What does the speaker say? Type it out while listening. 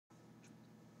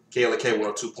KLK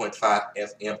 102.5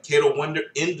 FM. Kato Wonder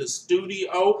in the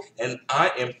studio, and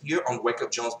I am here on the Wake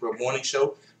Up Jonesboro Morning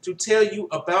Show to tell you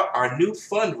about our new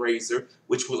fundraiser,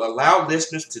 which will allow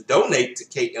listeners to donate to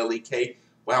KLEK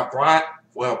while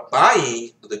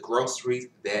buying the groceries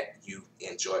that you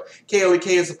enjoy. KLEK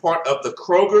is a part of the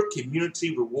Kroger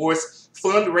Community Rewards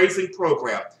fundraising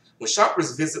program. When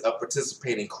shoppers visit a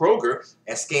participating Kroger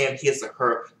and scan his or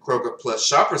her Kroger Plus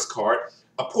Shoppers Card,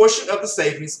 a portion of the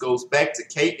savings goes back to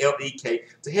KLEK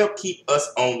to help keep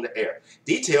us on the air.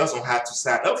 Details on how to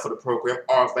sign up for the program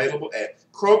are available at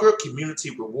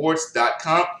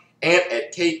KrogerCommunityRewards.com and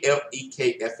at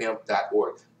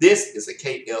KLEKFM.org. This is a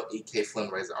KLEK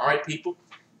fundraiser. All right, people,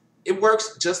 it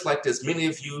works just like this. Many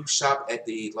of you shop at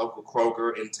the local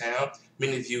Kroger in town.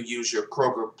 Many of you use your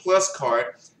Kroger Plus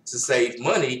card to save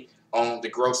money on the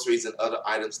groceries and other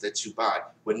items that you buy.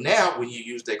 But now, when you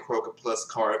use that Kroger Plus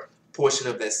card, portion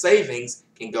of that savings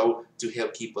can go to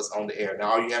help keep us on the air.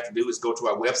 Now, all you have to do is go to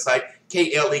our website,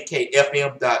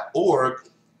 klekfm.org,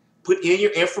 put in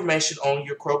your information on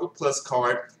your Kroger Plus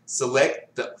card,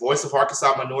 select the Voice of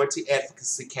Arkansas Minority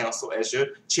Advocacy Council as your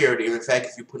charity. In fact,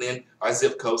 if you put in our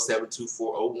zip code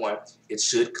 72401, it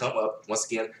should come up. Once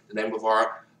again, the name of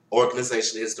our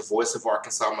organization is the Voice of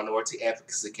Arkansas Minority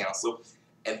Advocacy Council.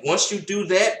 And once you do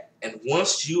that, and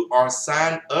once you are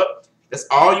signed up, that's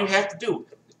all you have to do.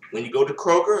 When you go to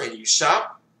Kroger and you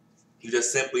shop, you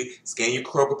just simply scan your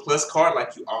Kroger Plus card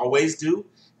like you always do,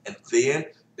 and then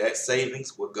that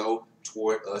savings will go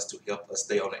toward us to help us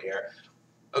stay on the air.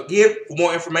 Again, for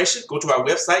more information, go to our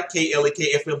website,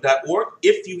 klekfm.org.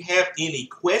 If you have any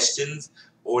questions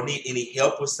or need any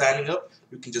help with signing up,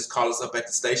 you can just call us up at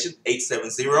the station,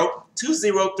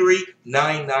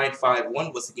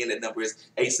 870-203-9951. Once again, that number is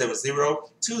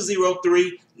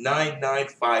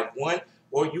 870-203-9951.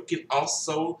 Or you can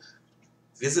also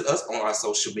visit us on our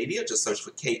social media. Just search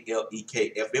for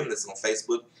KLEK-FM. That's on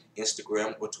Facebook,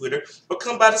 Instagram, or Twitter. Or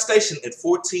come by the station at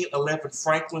 1411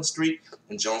 Franklin Street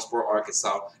in Jonesboro,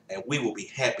 Arkansas, and we will be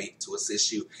happy to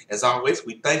assist you. As always,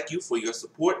 we thank you for your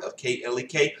support of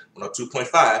KLEK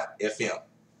 102.5 FM.